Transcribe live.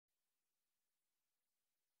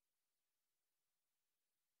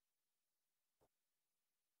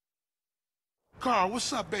Carl,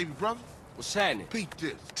 what's up, baby brother? What's happening? Peep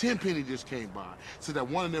this. Tenpenny just came by. Said that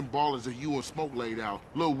one of them ballers that you and Smoke laid out,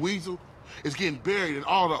 Lil Weasel, is getting buried and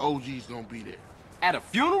all the OGs gonna be there. At a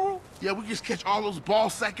funeral? Yeah, we just catch all those ball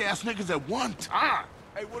sack ass niggas at one time.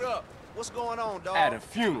 Hey, what up? What's going on, dog? At a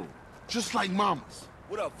funeral. Just like mamas.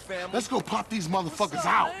 What up, family? Let's go pop these motherfuckers What's up,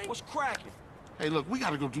 out. man? What's cracking? Hey, look, we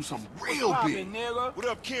gotta go do something real big. Nigga? What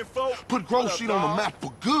up, kinfolk? Put Grove What up, Street on the dog? map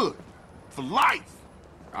for good. For life.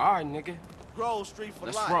 All right, nigga. Grove Street for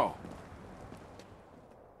Let's life. roll.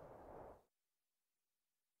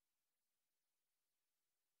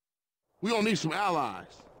 We gonna need some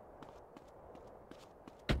allies.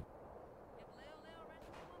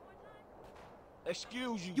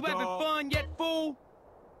 Excuse you, You dog. having fun yet, fool?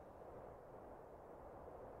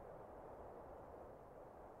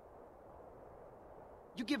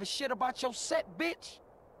 You give a shit about your set, bitch?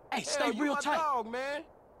 Hey, Hell, stay you real my tight. dog, man.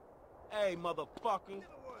 Hey, motherfucker.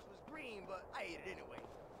 Was green, but I ate it anyway.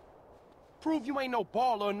 Prove you ain't no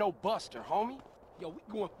baller or no buster, homie. Yo, we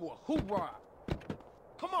going for a hoorah.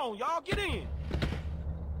 Come on, y'all, get in.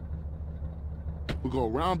 We go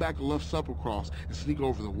around back the left supper cross and sneak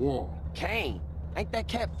over the wall. Kane, ain't that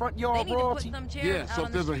cat front They yard need royalty? to put some chairs Yeah, out so if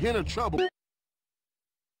on the there's a hint of trouble...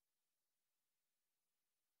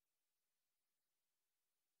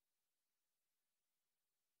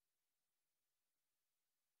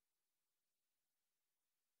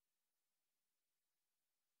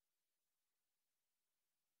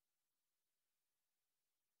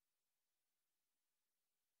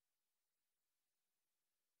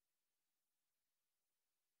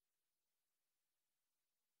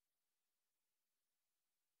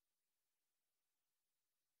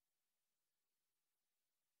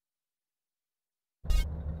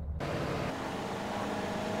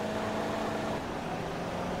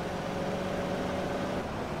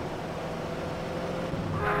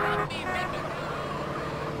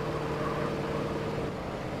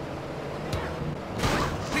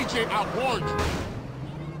 CJ, I warned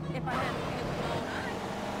you. If I had to get the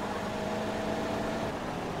phone,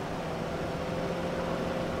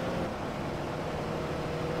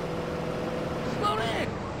 Slow down.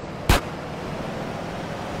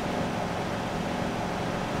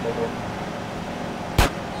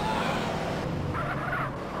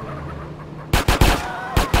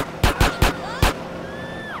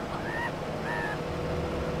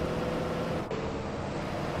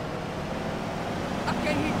 I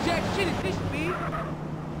can't hear jack shit at this speed.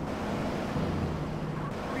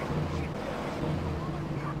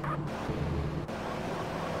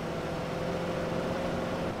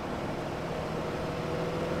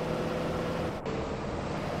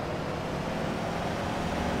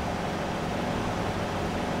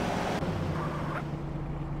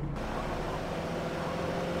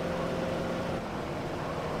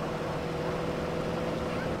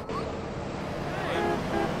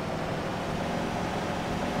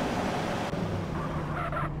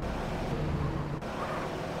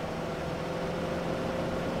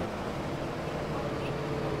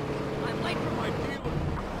 I'm late for my deal.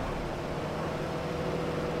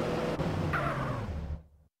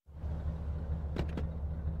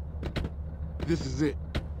 This is it.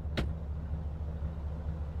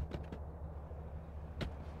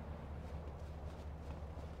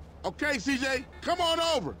 Okay, CJ, come on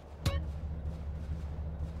over.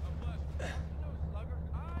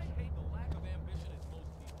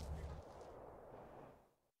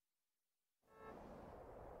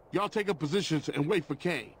 Y'all take up positions and wait for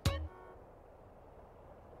Kane.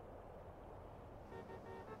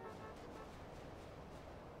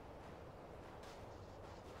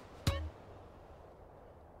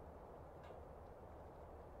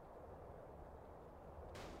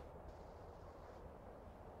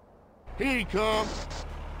 Here he comes.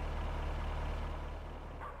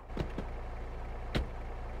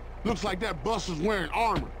 Looks like that buster's wearing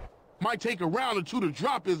armor. Might take a round or two to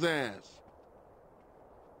drop his ass.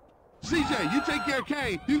 CJ, you take care of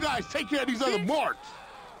Kane. You guys take care of these other marks.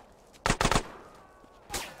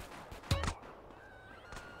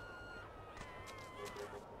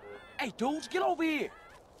 Hey, dudes, get over here.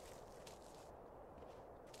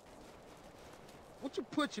 What you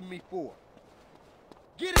pushing me for?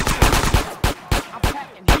 Get it! I'm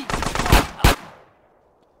packing heat.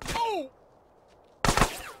 Oh!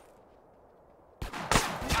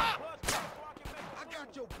 I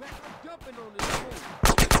got your back. I'm jumping on this move.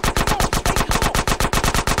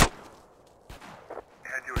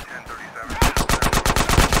 Head to a 1037.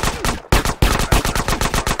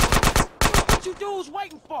 What you dudes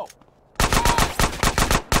waiting for?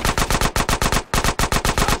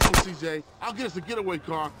 CJ, I'll get us a getaway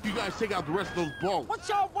car. You guys take out the rest of those balls. What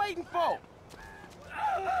y'all waiting for?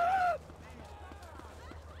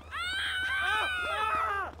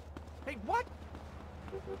 Hey, what?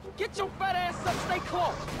 Get your fat ass up, stay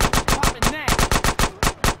close. Popping now.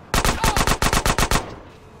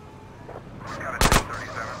 Got a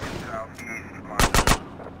 1037 southeast line.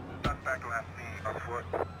 Suspect last seen on foot.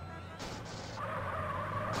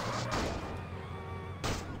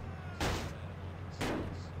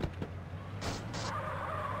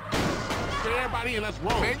 Get everybody in, let's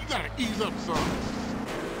roll. Man, you gotta ease up some.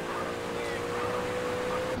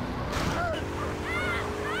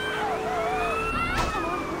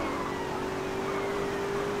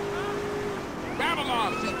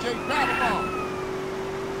 Babylon, CJ, Babylon.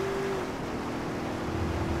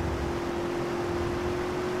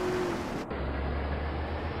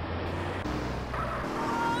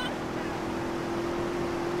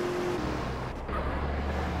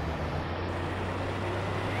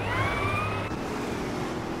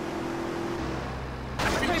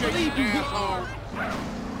 Believe you, asshole.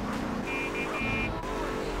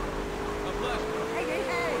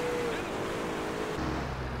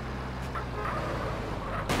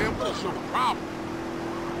 Man, what's your problem?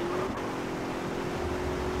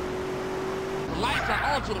 The lights are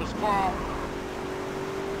on to this car.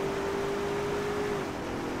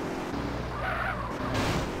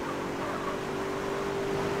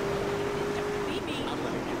 See me.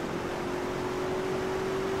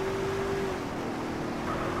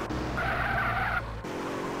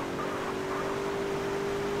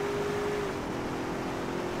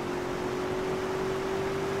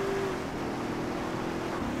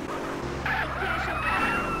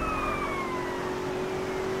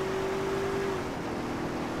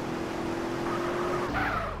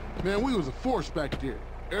 Man, we was a force back there.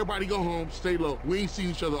 Everybody go home, stay low. We ain't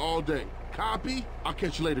seen each other all day. Copy? I'll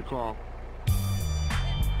catch you later, Carl.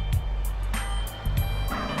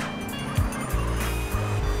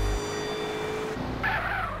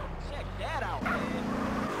 Check that out, man.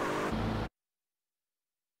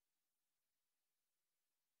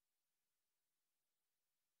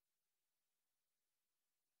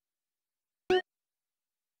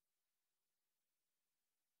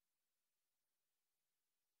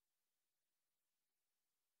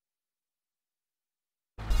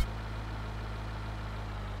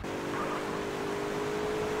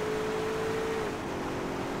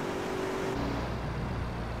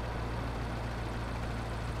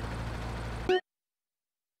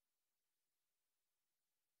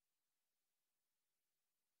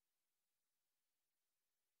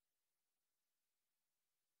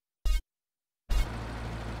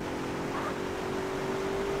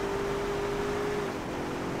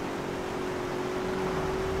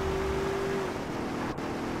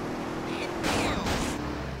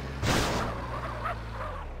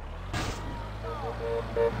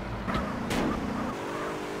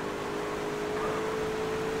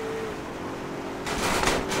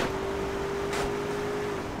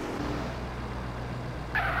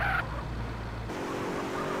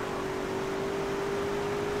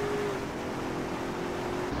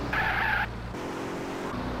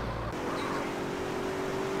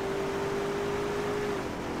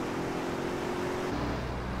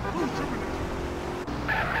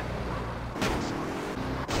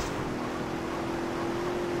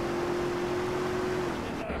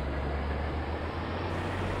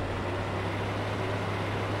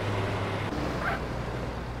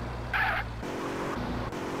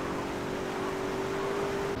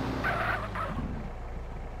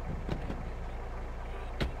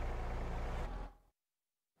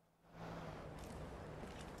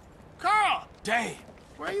 Damn.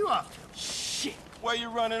 Where you off to? Shit. Where you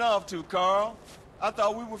running off to, Carl? I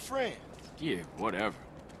thought we were friends. Yeah, whatever.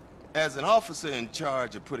 As an officer in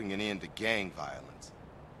charge of putting an end to gang violence,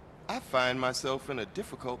 I find myself in a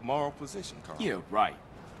difficult moral position, Carl. Yeah, right.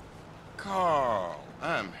 Carl,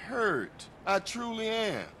 I'm hurt. I truly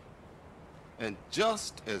am. And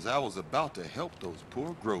just as I was about to help those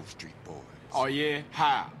poor Grove Street boys. Oh, yeah?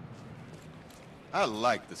 How? I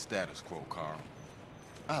like the status quo, Carl.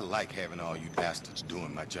 I like having all you bastards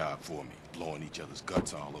doing my job for me, blowing each other's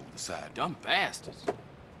guts all over the side. Dumb bastards.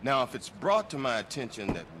 Now, if it's brought to my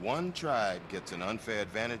attention that one tribe gets an unfair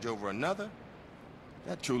advantage over another,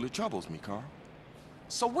 that truly troubles me, Carl.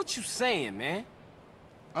 So what you saying, man?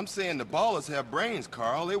 I'm saying the ballers have brains,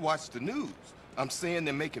 Carl. They watch the news. I'm saying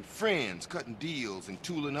they're making friends, cutting deals, and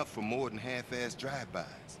tooling up for more than half-assed drive-bys.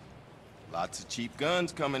 Lots of cheap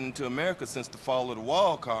guns coming into America since the fall of the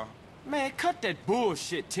wall, Carl. Man, cut that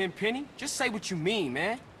bullshit, Tenpenny. Just say what you mean,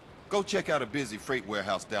 man. Go check out a busy freight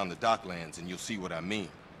warehouse down the docklands and you'll see what I mean,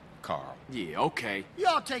 Carl. Yeah, okay.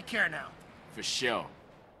 Y'all take care now. For sure.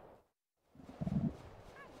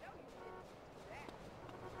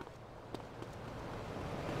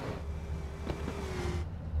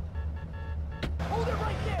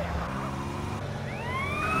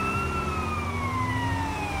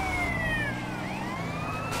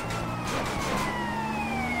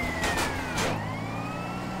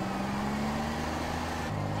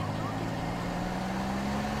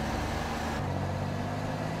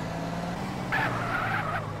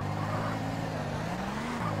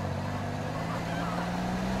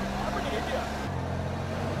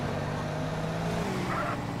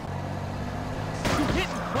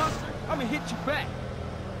 get you back.